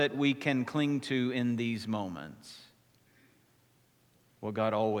that we can cling to in these moments? Well,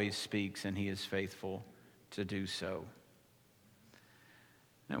 God always speaks, and He is faithful to do so.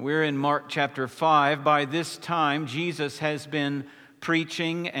 Now, we're in Mark chapter 5. By this time, Jesus has been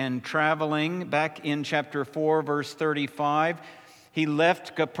preaching and traveling. Back in chapter 4, verse 35, He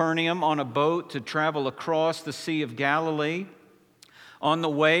left Capernaum on a boat to travel across the Sea of Galilee. On the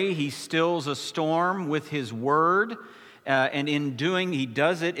way, He stills a storm with His word, and in doing, He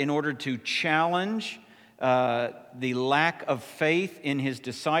does it in order to challenge the lack of faith in His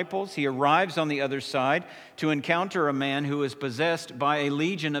disciples. He arrives on the other side to encounter a man who is possessed by a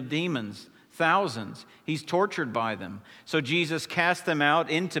legion of demons, thousands. He's tortured by them. So Jesus casts them out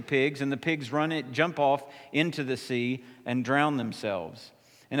into pigs, and the pigs jump off into the sea and drown themselves.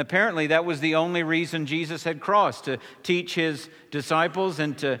 And apparently that was the only reason Jesus had crossed, to teach His disciples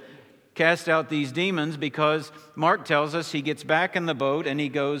and to cast out these demons, because Mark tells us He gets back in the boat and He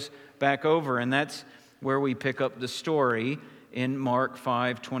goes back over. And that's where we pick up the story in Mark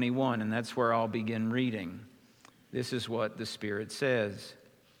 5:21, and that's where I'll begin reading. This is what the Spirit says.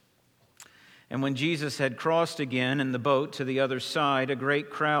 And when Jesus had crossed again in the boat to the other side, a great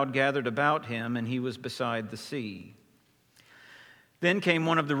crowd gathered about Him, and He was beside the sea. Then came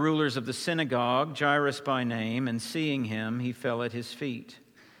one of the rulers of the synagogue, Jairus by name, and seeing Him, he fell at His feet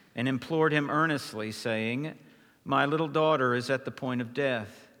and implored Him earnestly, saying, "My little daughter is at the point of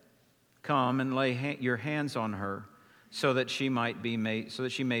death. Come and lay your hands on her, so that she may be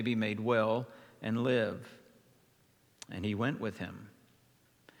made well and live." And He went with him.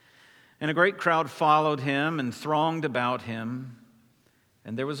 And a great crowd followed Him and thronged about Him.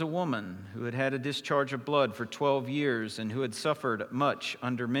 And there was a woman who had had a discharge of blood for 12 years and who had suffered much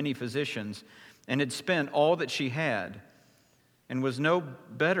under many physicians and had spent all that she had and was no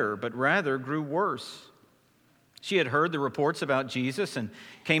better, but rather grew worse. She had heard the reports about Jesus and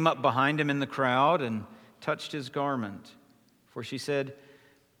came up behind Him in the crowd and touched His garment. For she said,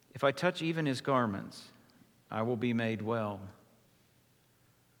 "If I touch even His garments, I will be made well."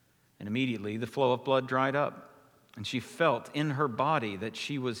 And immediately the flow of blood dried up, and she felt in her body that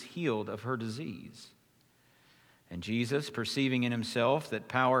she was healed of her disease. And Jesus, perceiving in Himself that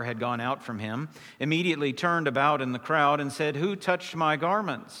power had gone out from Him, immediately turned about in the crowd and said, "Who touched my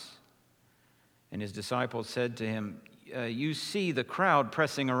garments?" And His disciples said to Him, "You see the crowd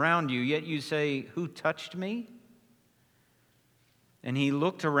pressing around you, yet you say, 'Who touched me?'" And He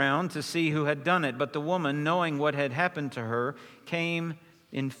looked around to see who had done it. But the woman, knowing what had happened to her, came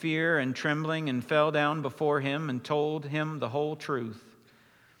in fear and trembling and fell down before Him and told Him the whole truth.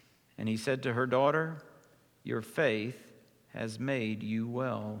 And He said to her, "Daughter, your faith has made you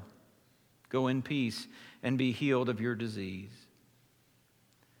well. Go in peace and be healed of your disease."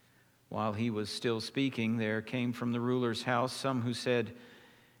 While He was still speaking, there came from the ruler's house some who said,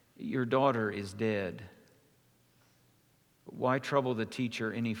 "Your daughter is dead. Why trouble the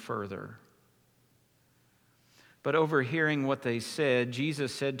teacher any further?" But overhearing what they said,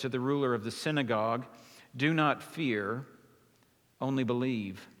 Jesus said to the ruler of the synagogue, "Do not fear, only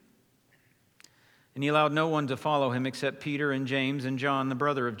believe." And He allowed no one to follow Him except Peter and James and John, the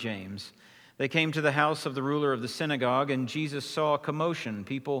brother of James. They came to the house of the ruler of the synagogue, and Jesus saw a commotion,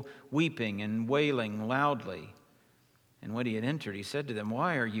 people weeping and wailing loudly. And when He had entered, He said to them,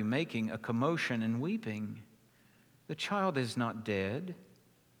 "Why are you making a commotion and weeping? The child is not dead,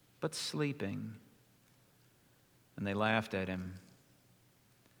 but sleeping." And they laughed at Him.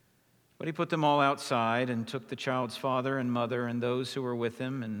 But He put them all outside and took the child's father and mother and those who were with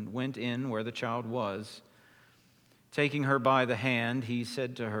Him and went in where the child was. Taking her by the hand, He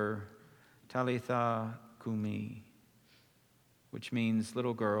said to her, "Talitha kumi," which means,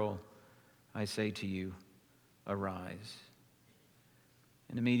 "Little girl, I say to you, arise."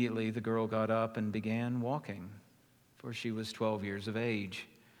 And immediately the girl got up and began walking, for she was 12 years of age.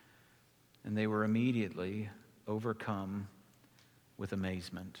 And they were immediately overcome with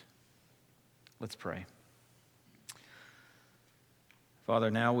amazement. Let's pray. Father,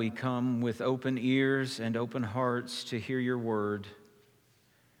 now we come with open ears and open hearts to hear your word.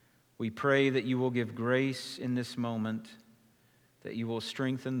 We pray that you will give grace in this moment, that you will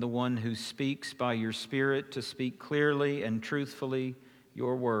strengthen the one who speaks by your Spirit to speak clearly and truthfully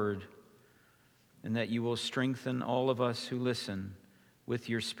your word, and that you will strengthen all of us who listen with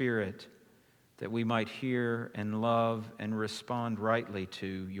your Spirit, that we might hear and love and respond rightly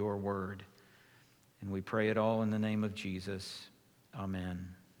to your word. And we pray it all in the name of Jesus.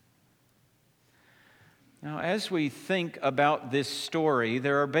 Amen. Now, as we think about this story,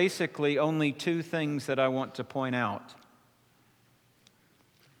 there are basically only two things that I want to point out.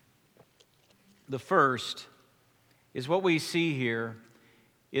 The first is what we see here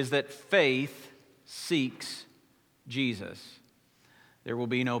is that faith seeks Jesus. There will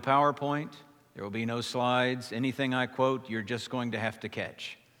be no PowerPoint. There will be no slides. Anything I quote, you're just going to have to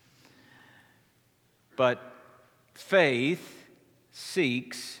catch. But faith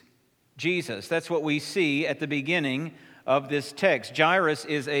seeks Jesus. That's what we see at the beginning of this text. Jairus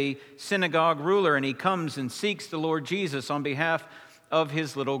is a synagogue ruler, and he comes and seeks the Lord Jesus on behalf of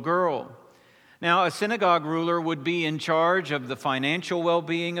his little girl. Now, a synagogue ruler would be in charge of the financial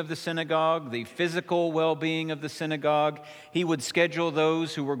well-being of the synagogue, the physical well-being of the synagogue. He would schedule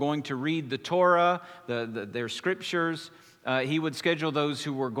those who were going to read the Torah, their scriptures. He would schedule those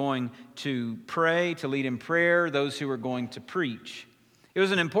who were going to pray, to lead in prayer, those who were going to preach. It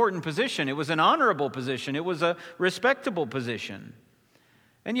was an important position. It was an honorable position. It was a respectable position.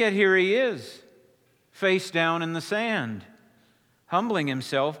 And yet here he is, face down in the sand, humbling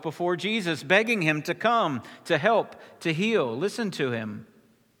himself before Jesus, begging him to come, to help, to heal. Listen to him.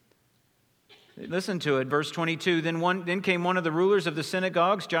 Listen to it, verse 22. Then came one of the rulers of the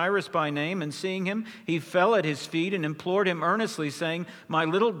synagogues, Jairus by name, and seeing him, he fell at his feet and implored him earnestly, saying, "My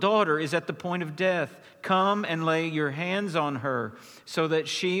little daughter is at the point of death. Come and lay your hands on her, so that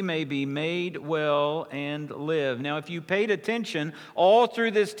she may be made well and live." Now, if you paid attention all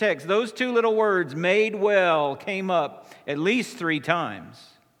through this text, those two little words, "made well," came up at least 3 times.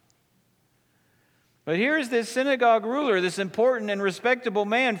 But here is this synagogue ruler, this important and respectable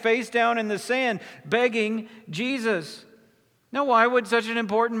man, face down in the sand, begging Jesus. Now, why would such an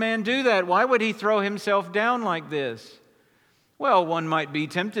important man do that? Why would he throw himself down like this? Well, one might be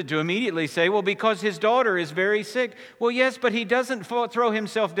tempted to immediately say, well, because his daughter is very sick. Well, yes, but he doesn't throw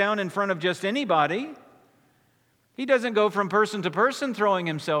himself down in front of just anybody. He doesn't go from person to person throwing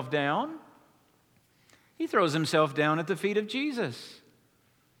himself down. He throws himself down at the feet of Jesus.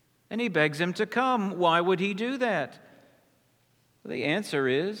 And he begs him to come. Why would he do that? Well, the answer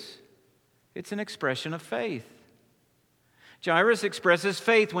is, it's an expression of faith. Jairus expresses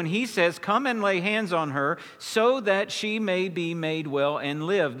faith when he says, "Come and lay hands on her so that she may be made well and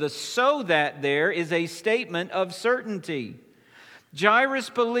live." The "so that" there is a statement of certainty. Jairus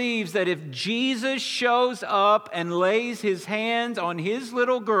believes that if Jesus shows up and lays his hands on his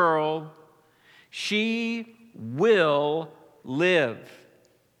little girl, she will live.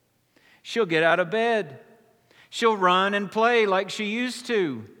 She'll get out of bed. She'll run and play like she used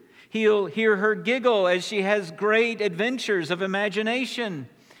to. He'll hear her giggle as she has great adventures of imagination.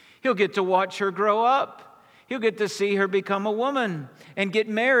 He'll get to watch her grow up. He'll get to see her become a woman and get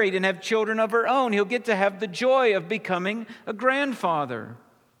married and have children of her own. He'll get to have the joy of becoming a grandfather.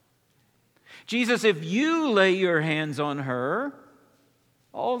 Jesus, if you lay your hands on her,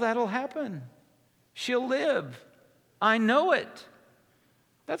 all that'll happen. She'll live. I know it.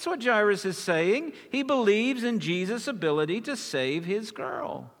 That's what Jairus is saying. He believes in Jesus' ability to save his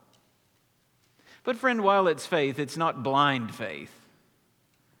girl. But friend, while it's faith, it's not blind faith.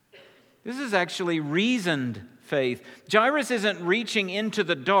 This is actually reasoned faith. Jairus isn't reaching into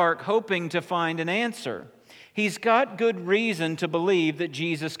the dark hoping to find an answer. He's got good reason to believe that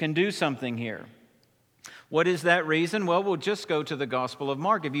Jesus can do something here. What is that reason? Well, we'll just go to the Gospel of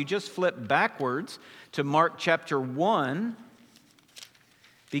Mark. If you just flip backwards to Mark chapter 1,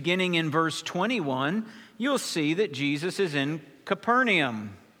 beginning in verse 21, you'll see that Jesus is in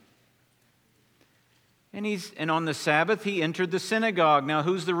Capernaum. And on the Sabbath, he entered the synagogue. Now,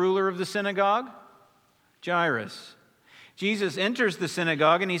 who's the ruler of the synagogue? Jairus. Jesus enters the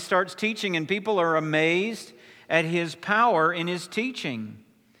synagogue and he starts teaching, and people are amazed at his power in his teaching.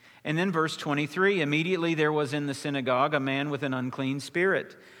 And then verse 23, immediately there was in the synagogue a man with an unclean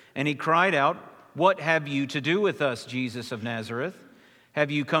spirit. And he cried out, "What have you to do with us, Jesus of Nazareth?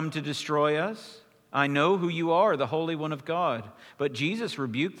 Have you come to destroy us? I know who you are, the Holy One of God." But Jesus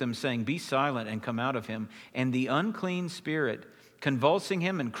rebuked them, saying, "Be silent and come out of him." And the unclean spirit, convulsing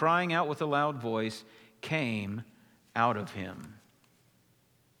him and crying out with a loud voice, came out of him.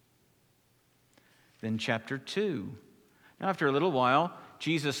 Then chapter 2. Now after a little while,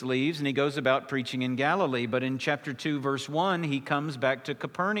 Jesus leaves and he goes about preaching in Galilee. But in chapter 2, verse 1, he comes back to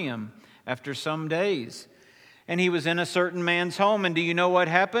Capernaum after some days. And he was in a certain man's home, and do you know what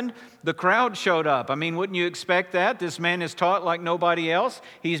happened? The crowd showed up. I mean, wouldn't you expect that? This man is taught like nobody else.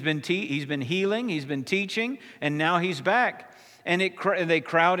 He's been healing, he's been teaching, and now he's back. And they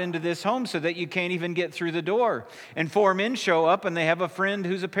crowd into this home so that you can't even get through the door. And 4 men show up, and they have a friend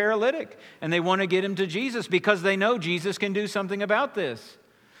who's a paralytic, and they want to get him to Jesus because they know Jesus can do something about this.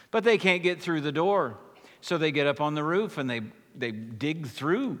 But they can't get through the door. So they get up on the roof, and they dig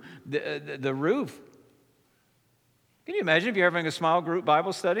through the roof. Can you imagine if you're having a small group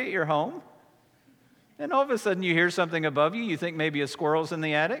Bible study at your home? And all of a sudden you hear something above you. You think maybe a squirrel's in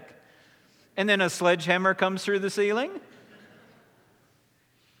the attic. And then a sledgehammer comes through the ceiling.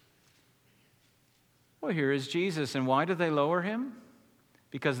 Well, here is Jesus. And why do they lower him?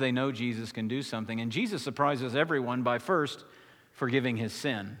 Because they know Jesus can do something. And Jesus surprises everyone by first forgiving his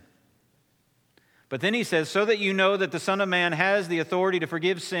sin. But then he says, so that you know that the Son of Man has the authority to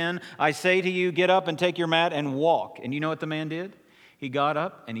forgive sin, I say to you, get up and take your mat and walk. And you know what the man did? He got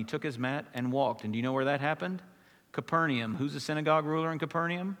up and he took his mat and walked. And do you know where that happened? Capernaum. Who's the synagogue ruler in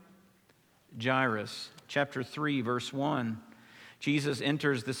Capernaum? Jairus. Chapter 3, verse 1. Jesus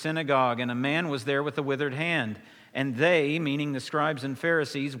enters the synagogue, and a man was there with a withered hand. And they, meaning the scribes and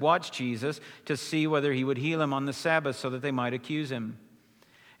Pharisees, watched Jesus to see whether he would heal him on the Sabbath so that they might accuse him.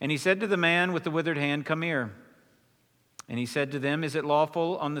 And he said to the man with the withered hand, come here. And he said to them, is it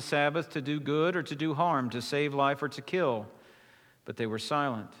lawful on the Sabbath to do good or to do harm, to save life or to kill? But they were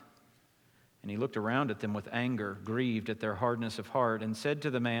silent. And he looked around at them with anger, grieved at their hardness of heart, and said to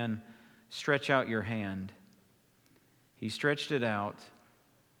the man, stretch out your hand. He stretched it out,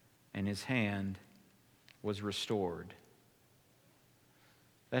 and his hand was restored.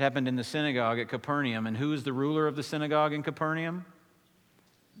 That happened in the synagogue at Capernaum. And who is the ruler of the synagogue in Capernaum?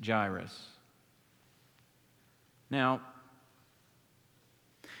 Jairus. Now,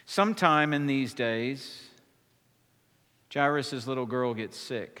 sometime in these days, Jairus' little girl gets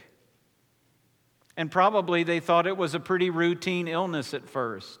sick. And probably they thought it was a pretty routine illness at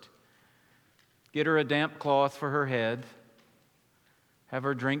first. Get her a damp cloth for her head, have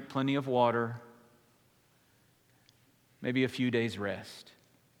her drink plenty of water, maybe a few days rest.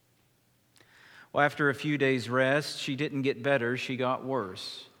 Well, after a few days rest, she didn't get better, she got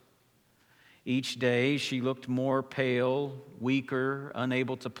worse. Each day she looked more pale, weaker,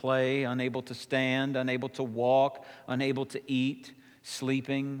 unable to play, unable to stand, unable to walk, unable to eat,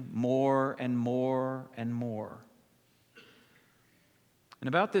 sleeping more and more and more. And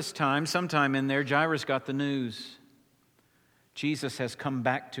about this time, sometime in there, Jairus got the news. Jesus has come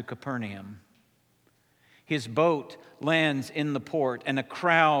back to Capernaum. His boat lands in the port, and a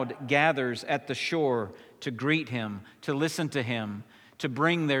crowd gathers at the shore to greet him, to listen to him, to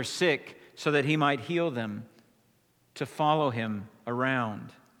bring their sick so that he might heal them, to follow him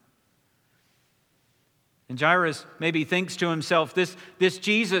around. And Jairus maybe thinks to himself, this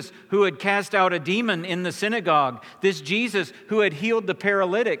Jesus who had cast out a demon in the synagogue, this Jesus who had healed the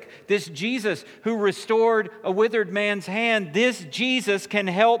paralytic, this Jesus who restored a withered man's hand, this Jesus can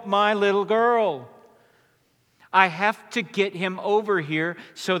help my little girl. I have to get him over here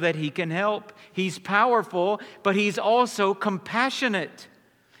so that he can help. He's powerful, but he's also compassionate.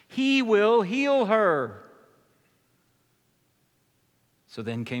 He will heal her. So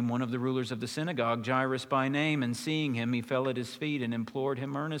then came one of the rulers of the synagogue, Jairus by name, and seeing him, he fell at his feet and implored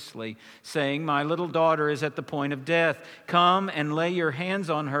him earnestly, saying, my little daughter is at the point of death. Come and lay your hands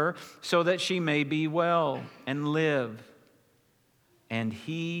on her so that she may be well and live. And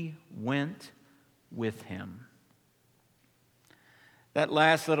he went with him. That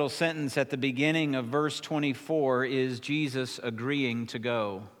last little sentence at the beginning of verse 24 is Jesus agreeing to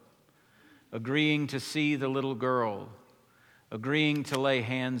go, agreeing to see the little girl, agreeing to lay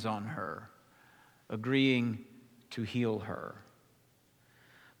hands on her, agreeing to heal her.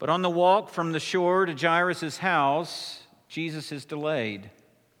 But on the walk from the shore to Jairus' house, Jesus is delayed.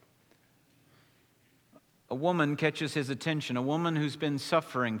 A woman catches his attention, a woman who's been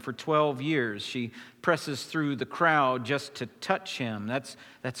suffering for 12 years. She presses through the crowd just to touch him.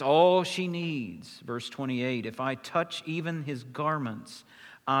 That's all she needs. Verse 28, if I touch even his garments,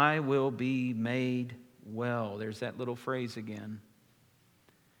 I will be made well. There's that little phrase again.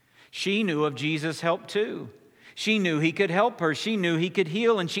 She knew of Jesus' help too. She knew he could help her. She knew he could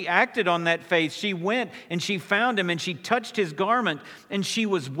heal, and she acted on that faith. She went and she found him and she touched his garment and she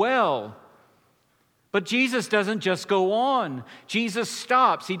was well. But Jesus doesn't just go on. Jesus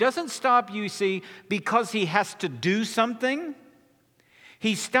stops. He doesn't stop, you see, because he has to do something.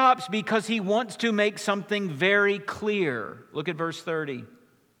 He stops because he wants to make something very clear. Look at verse 30.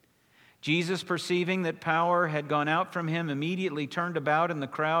 Jesus, perceiving that power had gone out from him, immediately turned about in the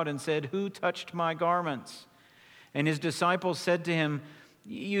crowd and said, who touched my garments? And his disciples said to him,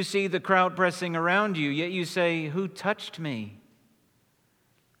 you see the crowd pressing around you, yet you say, who touched me?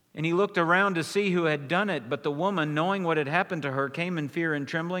 And he looked around to see who had done it, but the woman, knowing what had happened to her, came in fear and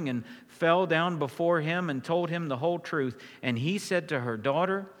trembling and fell down before him and told him the whole truth. And he said to her,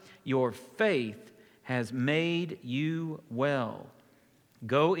 daughter, your faith has made you well.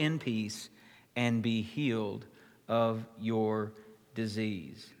 Go in peace and be healed of your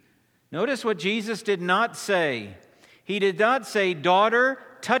disease. Notice what Jesus did not say. He did not say, "Daughter,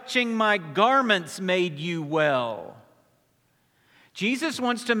 touching my garments made you well." Jesus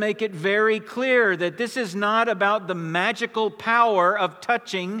wants to make it very clear that this is not about the magical power of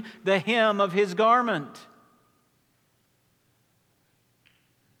touching the hem of his garment.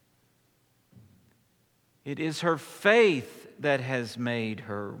 It is her faith that has made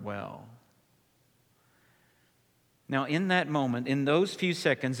her well. Now, in that moment, in those few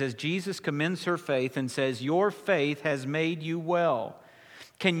seconds, as Jesus commends her faith and says, "Your faith has made you well,"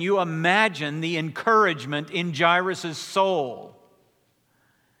 can you imagine the encouragement in Jairus' soul?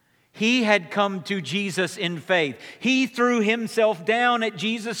 He had come to Jesus in faith. He threw himself down at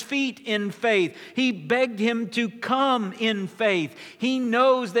Jesus' feet in faith. He begged him to come in faith. He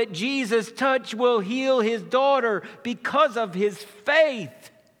knows that Jesus' touch will heal his daughter because of his faith.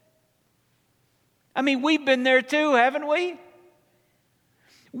 I mean, we've been there too, haven't we?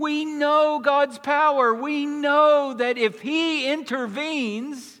 We know God's power. We know that if He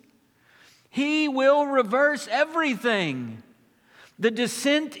intervenes, He will reverse everything. The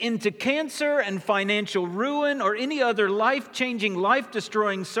descent into cancer and financial ruin or any other life-changing,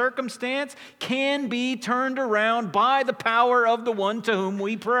 life-destroying circumstance can be turned around by the power of the one to whom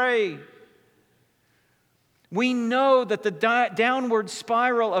we pray. We know that the downward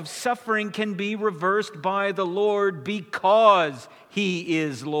spiral of suffering can be reversed by the Lord because He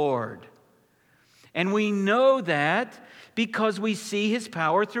is Lord. And we know that because we see His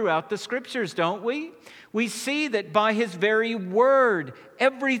power throughout the Scriptures, don't we? We see that by His very word,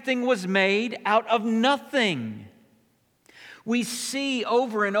 everything was made out of nothing. We see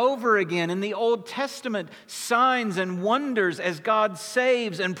over and over again in the Old Testament signs and wonders as God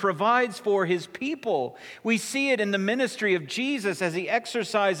saves and provides for His people. We see it in the ministry of Jesus as He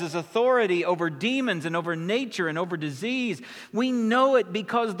exercises authority over demons and over nature and over disease. We know it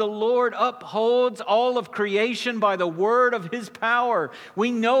because the Lord upholds all of creation by the word of His power.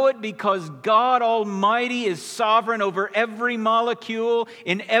 We know it because God Almighty is sovereign over every molecule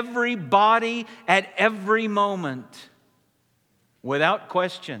in every body at every moment. Without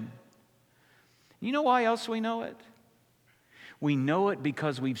question. You know why else we know it? We know it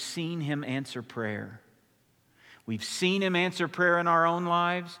because we've seen Him answer prayer. We've seen Him answer prayer in our own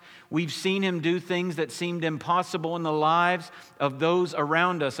lives. We've seen Him do things that seemed impossible in the lives of those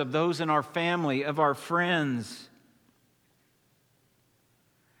around us, of those in our family, of our friends.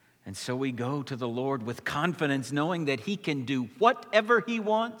 And so we go to the Lord with confidence, knowing that He can do whatever He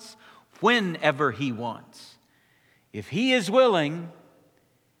wants, whenever He wants. If He is willing,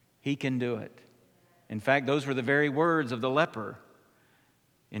 He can do it. In fact, those were the very words of the leper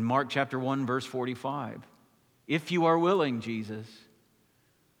in Mark chapter 1, verse 45. If you are willing, Jesus,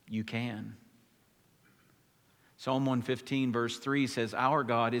 you can. Psalm 115, verse 3 says, "Our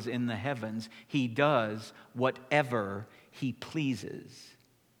God is in the heavens. He does whatever He pleases.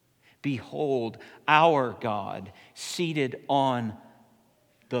 Behold, our God seated on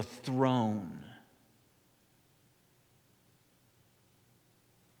the throne."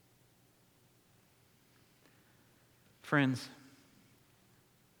 Friends,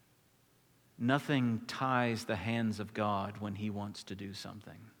 nothing ties the hands of God when He wants to do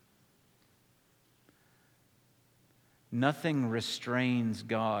something. Nothing restrains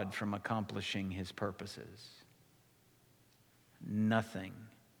God from accomplishing His purposes. Nothing.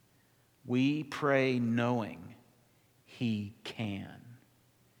 We pray knowing He can.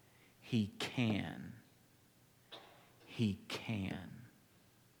 He can. He can.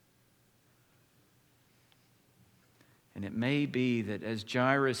 And it may be that as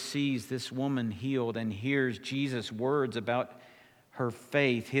Jairus sees this woman healed and hears Jesus' words about her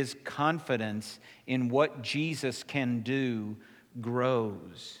faith, his confidence in what Jesus can do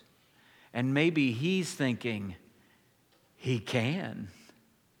grows. And maybe he's thinking, He can.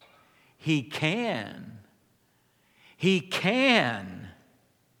 He can. He can.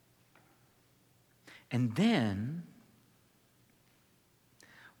 And then,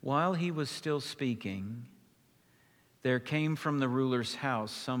 while he was still speaking, there came from the ruler's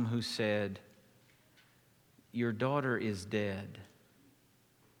house some who said, "Your daughter is dead."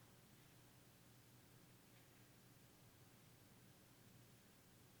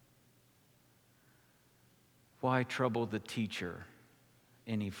 Why trouble the teacher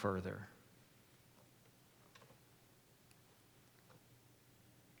any further?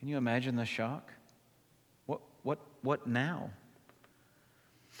 Can you imagine the shock? What now?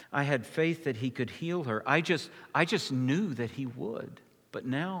 I had faith that He could heal her. I just knew that He would. But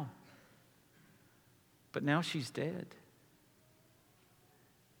now she's dead.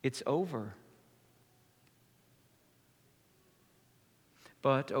 It's over.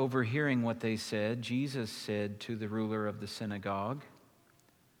 But overhearing what they said, Jesus said to the ruler of the synagogue,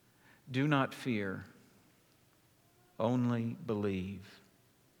 "Do not fear, only believe."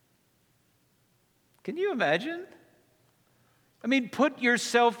 Can you imagine? I mean, put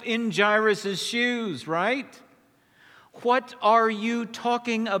yourself in Jairus' shoes, right? What are you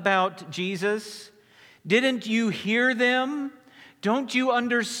talking about, Jesus? Didn't you hear them? Don't you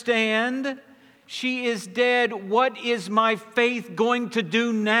understand? She is dead. What is my faith going to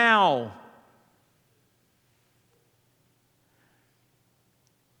do now?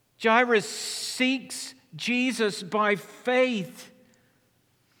 Jairus seeks Jesus by faith.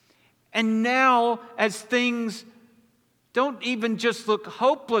 And now, as things don't even just look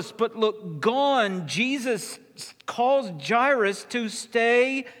hopeless, but look gone, Jesus calls Jairus to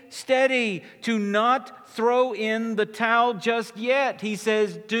stay steady, to not throw in the towel just yet. He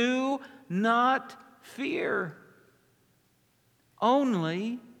says, "Do not fear,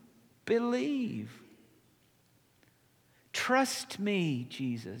 only believe." Trust me,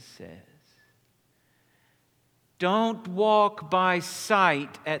 Jesus says. Don't walk by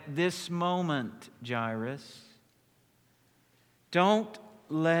sight at this moment, Jairus. Don't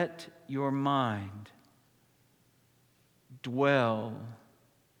let your mind dwell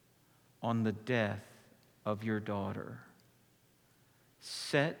on the death of your daughter.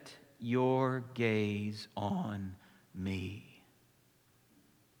 Set your gaze on me.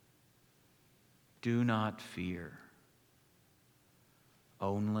 Do not fear.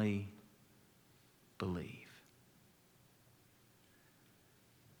 Only believe.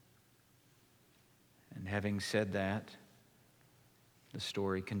 And having said that, the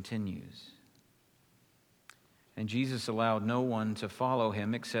story continues. And Jesus allowed no one to follow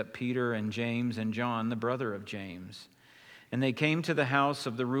him except Peter and James and John, the brother of James. And they came to the house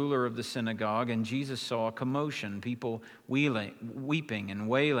of the ruler of the synagogue, and Jesus saw a commotion, people weeping and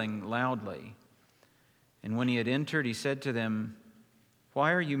wailing loudly. And when he had entered, he said to them,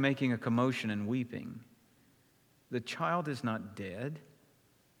 "Why are you making a commotion and weeping? The child is not dead,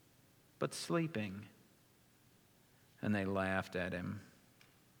 but sleeping." And they laughed at him.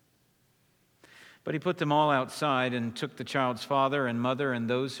 But he put them all outside and took the child's father and mother and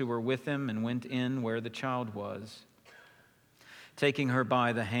those who were with him and went in where the child was. Taking her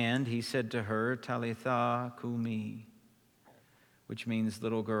by the hand, he said to her, "Talitha kumi," which means,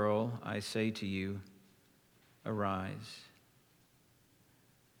 "Little girl, I say to you, arise."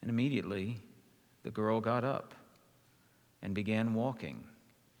 And immediately the girl got up and began walking,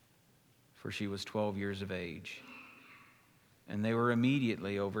 for she was 12 years of age. And they were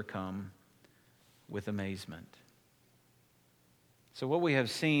immediately overcome with amazement. So what we have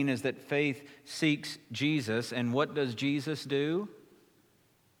seen is that faith seeks Jesus, and what does Jesus do?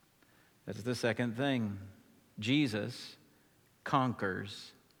 That's the second thing. Jesus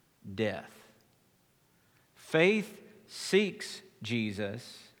conquers death. Faith seeks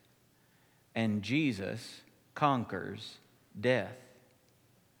Jesus, and Jesus conquers death.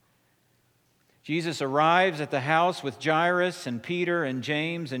 Jesus arrives at the house with Jairus and Peter and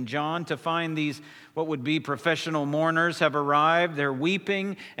James and John to find these, what would be professional mourners, have arrived. They're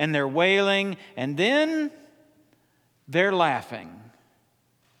weeping and they're wailing, and then they're laughing.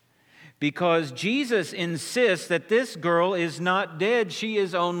 Because Jesus insists that this girl is not dead, she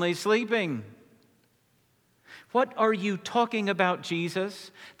is only sleeping. What are you talking about,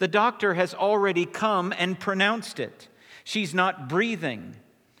 Jesus? The doctor has already come and pronounced it. She's not breathing.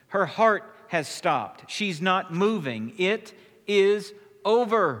 Her heart has stopped. She's not moving. It is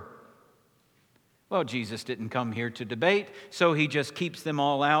over. Well, Jesus didn't come here to debate, so he just keeps them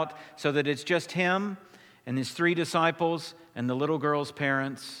all out so that it's just him and his 3 disciples and the little girl's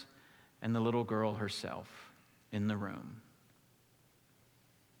parents and the little girl herself in the room.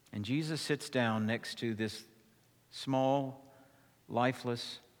 And Jesus sits down next to this small,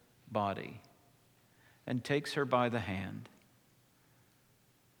 lifeless body and takes her by the hand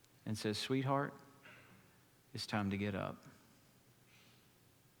and says, "Sweetheart, it's time to get up."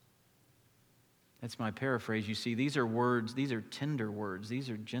 That's my paraphrase. You see, these are words, these are tender words, these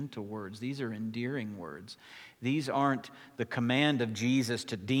are gentle words, these are endearing words. These aren't the command of Jesus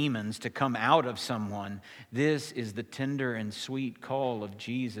to demons to come out of someone. This is the tender and sweet call of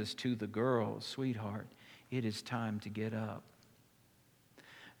Jesus to the girl. "Sweetheart, it is time to get up."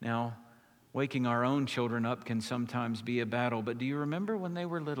 Now, waking our own children up can sometimes be a battle, but do you remember when they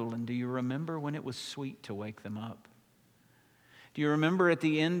were little, and do you remember when it was sweet to wake them up? Do you remember at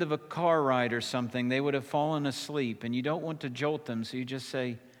the end of a car ride or something, they would have fallen asleep, and you don't want to jolt them, so you just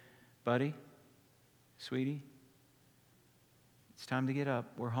say, "Buddy, sweetie, it's time to get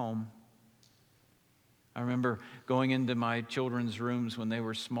up. We're home." I remember going into my children's rooms when they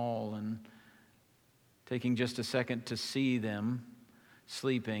were small and taking just a second to see them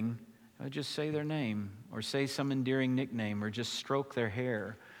sleeping. I would just say their name or say some endearing nickname or just stroke their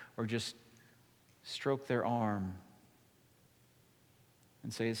hair or just stroke their arm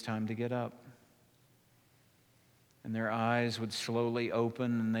and say it's time to get up. And their eyes would slowly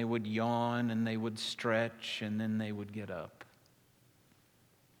open and they would yawn and they would stretch and then they would get up.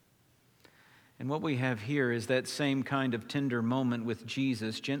 And what we have here is that same kind of tender moment with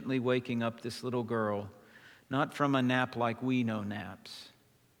Jesus gently waking up this little girl, not from a nap like we know naps,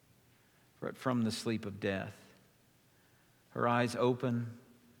 but from the sleep of death. Her eyes open,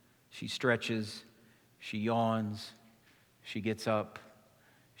 she stretches, she yawns, she gets up,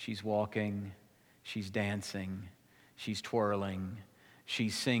 she's walking, she's dancing, she's twirling,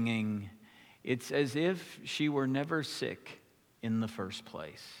 she's singing. It's as if she were never sick in the first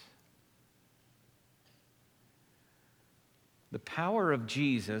place. The power of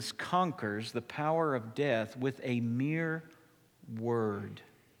Jesus conquers the power of death with a mere word.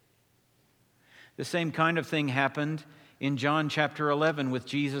 The same kind of thing happened in John chapter 11 with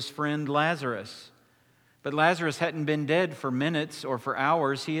Jesus' friend Lazarus. But Lazarus hadn't been dead for minutes or for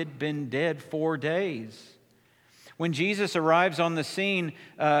hours. He had been dead 4 days. When Jesus arrives on the scene,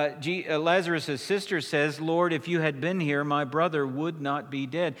 Lazarus' sister says, "Lord, if you had been here, my brother would not be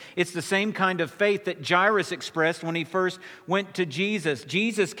dead." It's the same kind of faith that Jairus expressed when he first went to Jesus.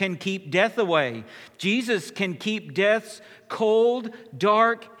 Jesus can keep death away. Jesus can keep death's cold,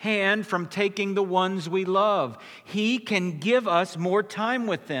 dark hand from taking the ones we love. He can give us more time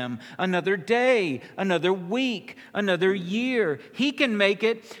with them, another day, another week, another year. He can make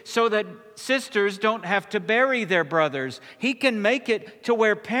it so that sisters don't have to bury their brothers. He can make it to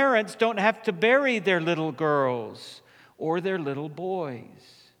where parents don't have to bury their little girls or their little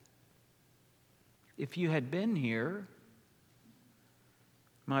boys. If you had been here,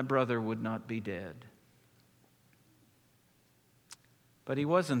 my brother would not be dead. But he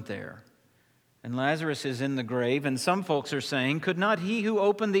wasn't there. And Lazarus is in the grave, and some folks are saying, could not he who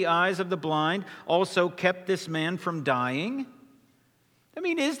opened the eyes of the blind also kept this man from dying? I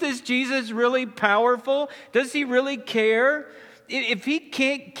mean, is this Jesus really powerful? Does he really care? If he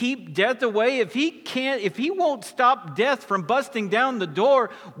can't keep death away, if he won't stop death from busting down the door,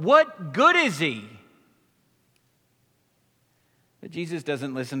 what good is he? But Jesus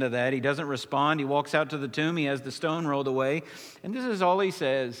doesn't listen to that. He doesn't respond. He walks out to the tomb. He has the stone rolled away. And this is all he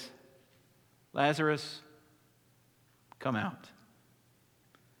says: Lazarus, come out.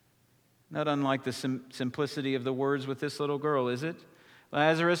 Not unlike the simplicity of the words with this little girl, is it?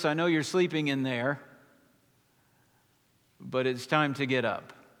 Lazarus, I know you're sleeping in there, but it's time to get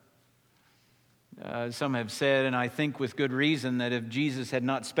up. Some have said, and I think with good reason, that if Jesus had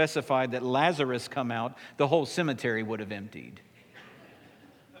not specified that Lazarus come out, the whole cemetery would have emptied.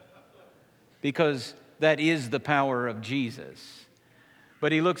 Because that is the power of Jesus.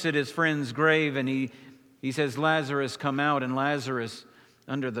 But he looks at his friend's grave and he says, Lazarus, come out. And Lazarus,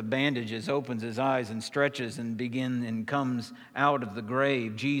 under the bandages, opens his eyes and stretches and comes out of the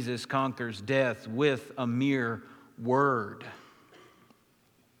grave. Jesus conquers death with a mere word.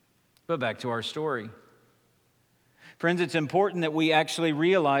 But back to our story. Friends, it's important that we actually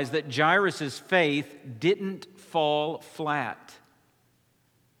realize that Jairus' faith didn't fall flat.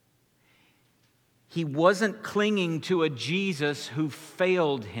 He wasn't clinging to a Jesus who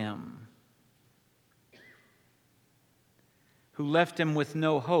failed him, who left him with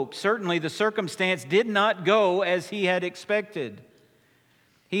no hope. Certainly, the circumstance did not go as he had expected.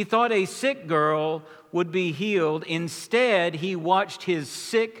 He thought a sick girl would be healed. Instead, he watched his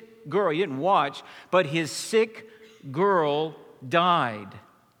sick girl. He didn't watch, but his sick girl died.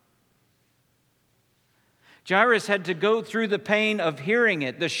 Jairus had to go through the pain of hearing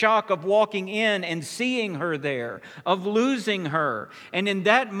it, the shock of walking in and seeing her there, of losing her. And in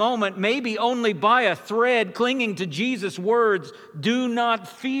that moment, maybe only by a thread clinging to Jesus' words, do not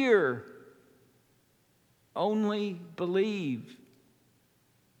fear, only believe.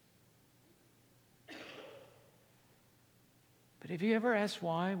 But have you ever asked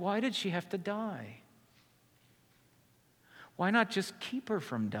why? Why did she have to die? Why not just keep her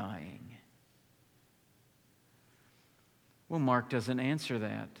from dying? Well, Mark doesn't answer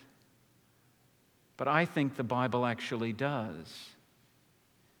that. But I think the Bible actually does.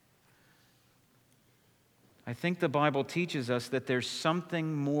 I think the Bible teaches us that there's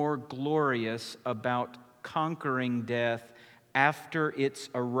something more glorious about conquering death after it's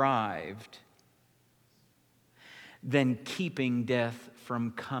arrived than keeping death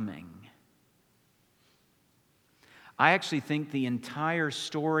from coming. I actually think the entire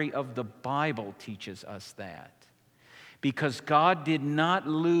story of the Bible teaches us that. Because God did not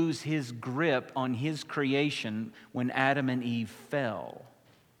lose His grip on His creation when Adam and Eve fell.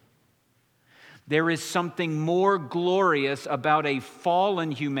 There is something more glorious about a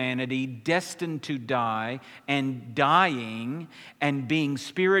fallen humanity destined to die and dying and being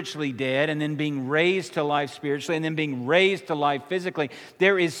spiritually dead and then being raised to life spiritually and then being raised to life physically.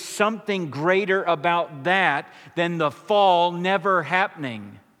 There is something greater about that than the fall never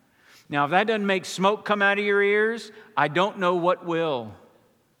happening. Now, if that doesn't make smoke come out of your ears, I don't know what will.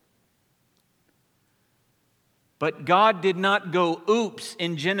 But God did not go oops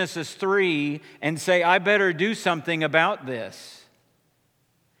in Genesis 3 and say, I better do something about this.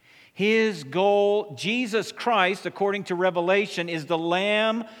 His goal, Jesus Christ, according to Revelation, is the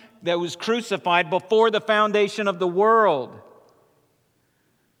Lamb that was crucified before the foundation of the world.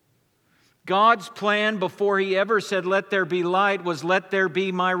 God's plan before He ever said, let there be light, was let there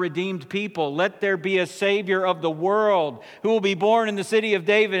be my redeemed people. Let there be a Savior of the world who will be born in the city of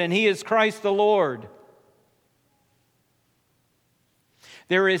David, and He is Christ the Lord.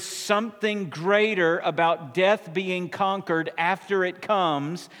 There is something greater about death being conquered after it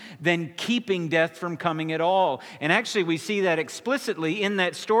comes than keeping death from coming at all. And actually, we see that explicitly in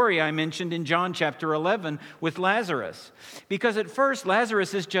that story I mentioned in John chapter 11 with Lazarus. Because at first,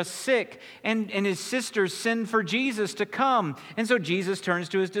 Lazarus is just sick, and his sisters send for Jesus to come. And so Jesus turns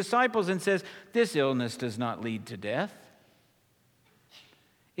to His disciples and says, this illness does not lead to death.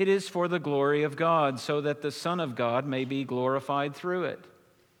 It is for the glory of God, so that the Son of God may be glorified through it.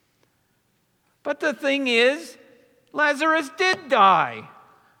 But the thing is, Lazarus did die.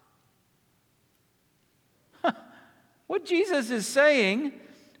 What Jesus is saying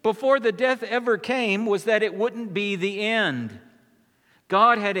before the death ever came was that it wouldn't be the end.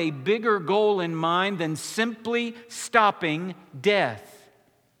 God had a bigger goal in mind than simply stopping death.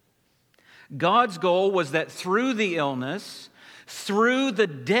 God's goal was that through the illness, through the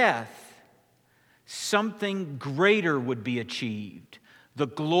death, something greater would be achieved. The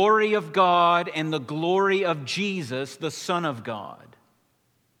glory of God and the glory of Jesus, the Son of God.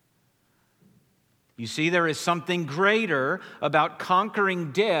 You see, there is something greater about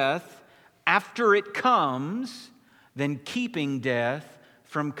conquering death after it comes than keeping death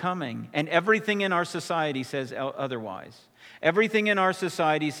from coming. And everything in our society says otherwise. Everything in our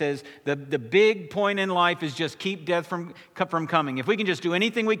society says the big point in life is just keep death from coming. If we can just do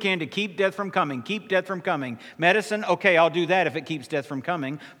anything we can to keep death from coming, keep death from coming. Medicine, okay, I'll do that if it keeps death from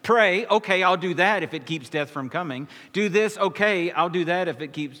coming. Pray, okay, I'll do that if it keeps death from coming. Do this, okay, I'll do that if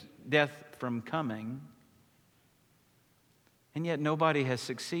it keeps death from coming. And yet nobody has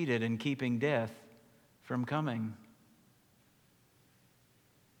succeeded in keeping death from coming.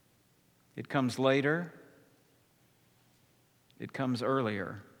 It comes later. It comes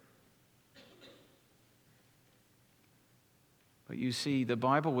earlier. But you see, the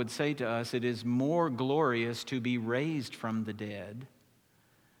Bible would say to us, it is more glorious to be raised from the dead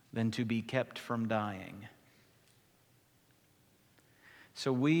than to be kept from dying.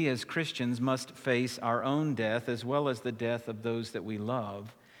 So we as Christians must face our own death as well as the death of those that we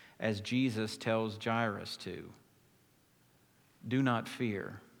love, as Jesus tells Jairus to. Do not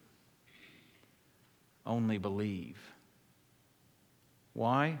fear, only believe.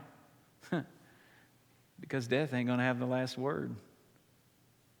 Why? Because death ain't going to have the last word.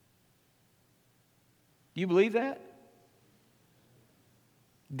 Do you believe that?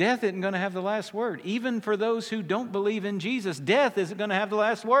 Death isn't going to have the last word. Even for those who don't believe in Jesus, death isn't going to have the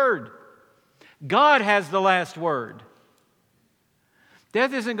last word. God has the last word.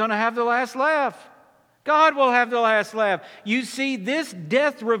 Death isn't going to have the last laugh. God will have the last laugh. You see, this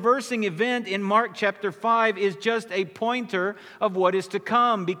death-reversing event in Mark chapter 5 is just a pointer of what is to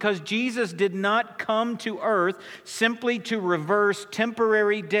come, because Jesus did not come to earth simply to reverse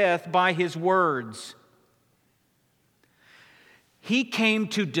temporary death by His words. He came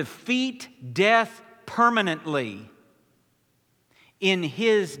to defeat death permanently in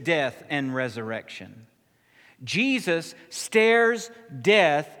His death and resurrection. Jesus stares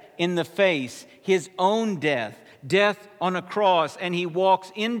death in the face, His own death on a cross, and He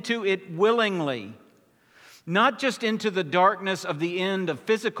walks into it willingly. Not just into the darkness of the end of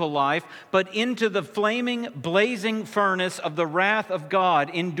physical life, but into the flaming, blazing furnace of the wrath of God,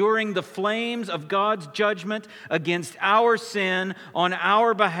 enduring the flames of God's judgment against our sin on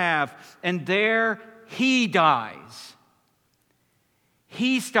our behalf. And there He dies.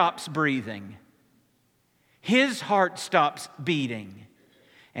 He stops breathing. His heart stops beating.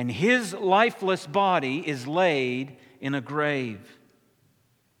 And His lifeless body is laid in a grave.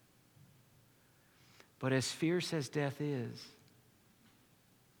 But as fierce as death is,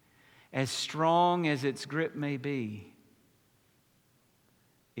 as strong as its grip may be,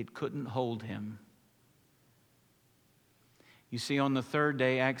 it couldn't hold him. You see, on the third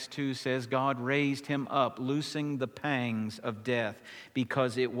day, Acts 2 says, God raised him up, loosing the pangs of death,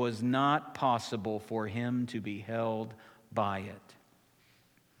 because it was not possible for him to be held by it.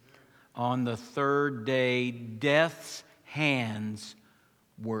 On the third day, death's hands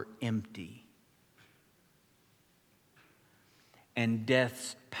were empty, and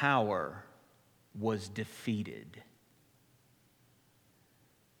death's power was defeated.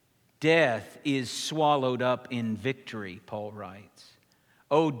 Death is swallowed up in victory, Paul writes.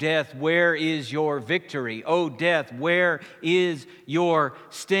 O death, where is your victory? O death, where is your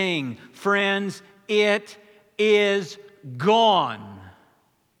sting? Friends, it is gone.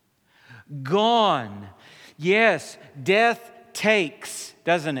 Gone. Yes, death takes,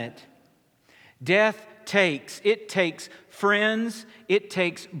 doesn't it? Death takes. It takes friends, it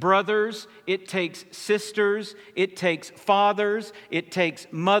takes brothers, it takes sisters, it takes fathers, it takes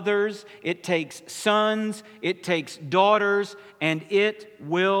mothers, it takes sons, it takes daughters, and it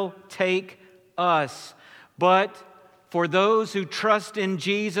will take us. But for those who trust in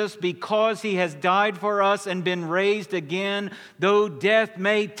Jesus, because He has died for us and been raised again, though death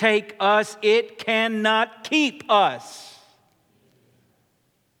may take us, it cannot keep us.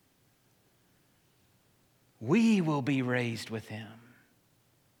 We will be raised with Him.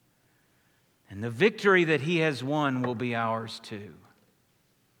 And the victory that He has won will be ours too.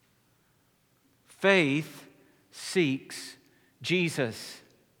 Faith seeks Jesus,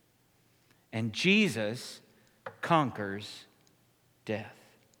 and Jesus conquers death.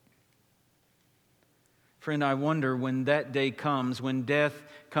 Friend, I wonder when that day comes, when death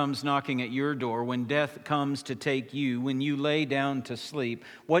comes knocking at your door, when death comes to take you, when you lay down to sleep,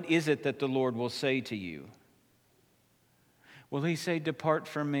 what is it that the Lord will say to you? Will He say, "Depart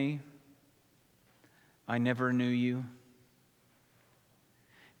from me, I never knew you"?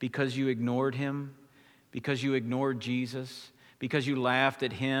 Because you ignored Him, because you ignored Jesus, because you laughed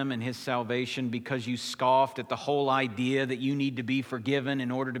at Him and His salvation, because you scoffed at the whole idea that you need to be forgiven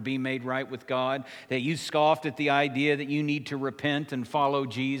in order to be made right with God, that you scoffed at the idea that you need to repent and follow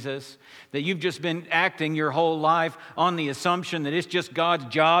Jesus, that you've just been acting your whole life on the assumption that it's just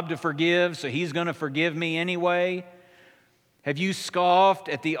God's job to forgive, so He's going to forgive me anyway. Have you scoffed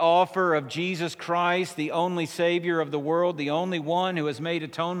at the offer of Jesus Christ, the only Savior of the world, the only one who has made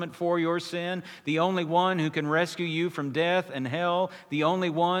atonement for your sin, the only one who can rescue you from death and hell, the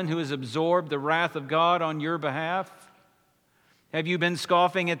only one who has absorbed the wrath of God on your behalf? Have you been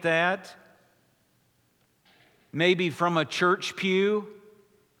scoffing at that? Maybe from a church pew,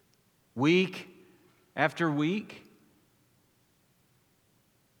 week after week?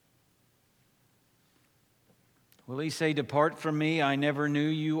 Will He say, "Depart from me, I never knew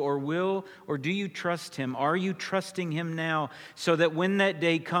you"? Or do you trust Him? Are you trusting Him now so that when that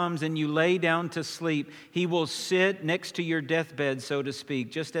day comes and you lay down to sleep, He will sit next to your deathbed, so to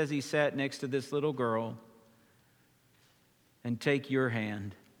speak, just as He sat next to this little girl, and take your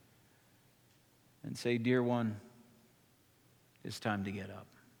hand and say, "Dear one, it's time to get up.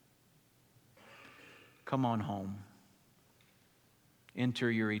 Come on home. Enter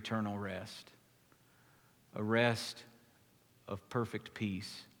your eternal rest. A rest of perfect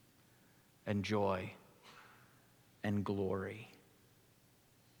peace and joy and glory."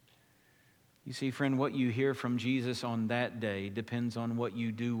 You see, friend, what you hear from Jesus on that day depends on what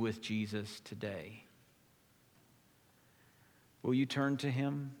you do with Jesus today. Will you turn to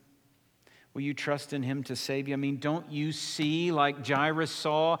Him? Will you trust in Him to save you? I mean, don't you see, like Jairus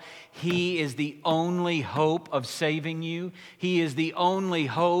saw, He is the only hope of saving you. He is the only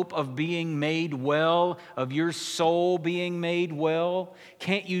hope of being made well, of your soul being made well.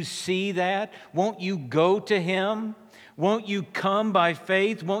 Can't you see that? Won't you go to Him? Won't you come by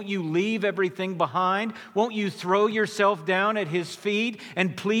faith? Won't you leave everything behind? Won't you throw yourself down at His feet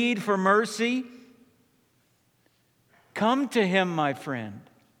and plead for mercy? Come to Him, my friend.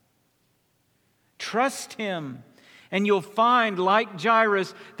 Trust Him, and you'll find, like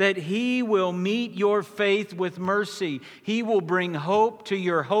Jairus, that He will meet your faith with mercy. He will bring hope to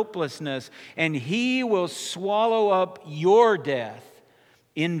your hopelessness, and He will swallow up your death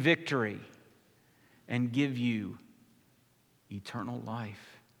in victory and give you eternal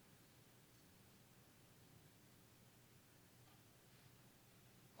life.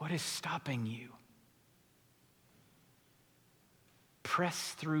 What is stopping you?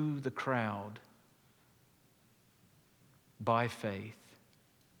 Press through the crowd by faith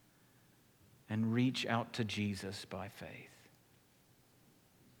and reach out to Jesus by faith.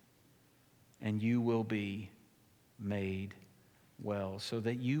 and you will be made well, so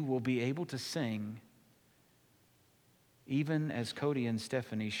that you will be able to sing, even as Cody and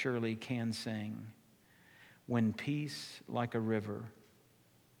Stephanie surely can sing, when peace like a river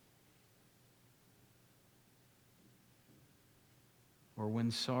or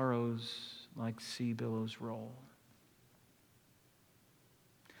when sorrows like sea billows roll.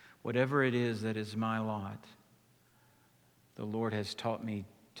 Whatever it is that is my lot, the Lord has taught me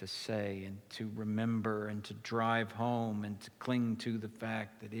to say and to remember and to drive home and to cling to the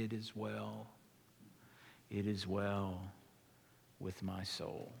fact that it is well. It is well with my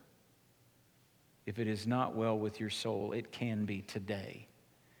soul. If it is not well with your soul, it can be today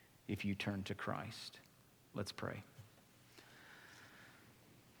if you turn to Christ. Let's pray.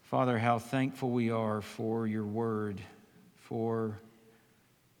 Father, how thankful we are for your word, for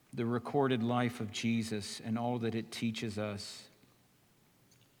the recorded life of Jesus and all that it teaches us.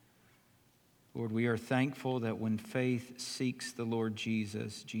 Lord, we are thankful that when faith seeks the Lord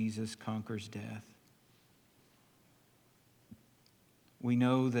Jesus, Jesus conquers death. We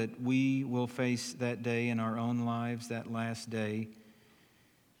know that we will face that day in our own lives, that last day.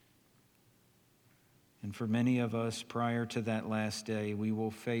 And for many of us, prior to that last day, we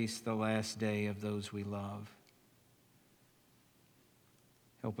will face the last day of those we love.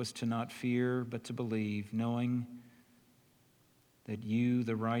 Help us to not fear, but to believe, knowing that you,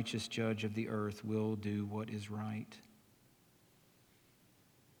 the righteous judge of the earth, will do what is right.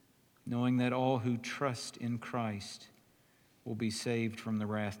 Knowing that all who trust in Christ will be saved from the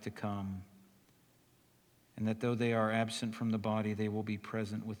wrath to come, and that though they are absent from the body, they will be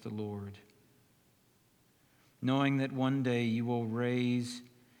present with the Lord. Knowing that one day you will raise,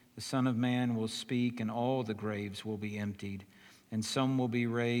 the Son of Man will speak, and all the graves will be emptied, and some will be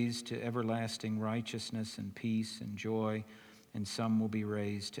raised to everlasting righteousness and peace and joy, and some will be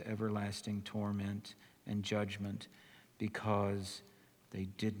raised to everlasting torment and judgment because they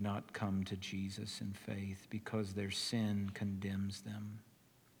did not come to Jesus in faith, because their sin condemns them.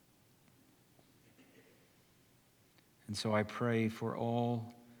 And so I pray for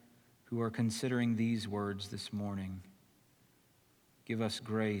all who are considering these words this morning. Give us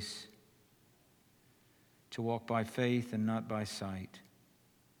grace to walk by faith and not by sight.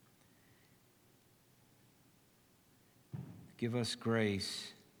 Give us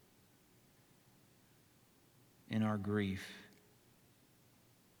grace in our grief.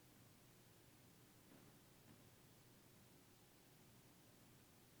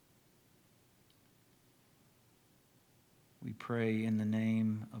 We pray in the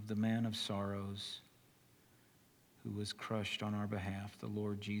name of the man of sorrows who was crushed on our behalf, the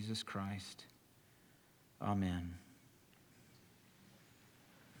Lord Jesus Christ. Amen.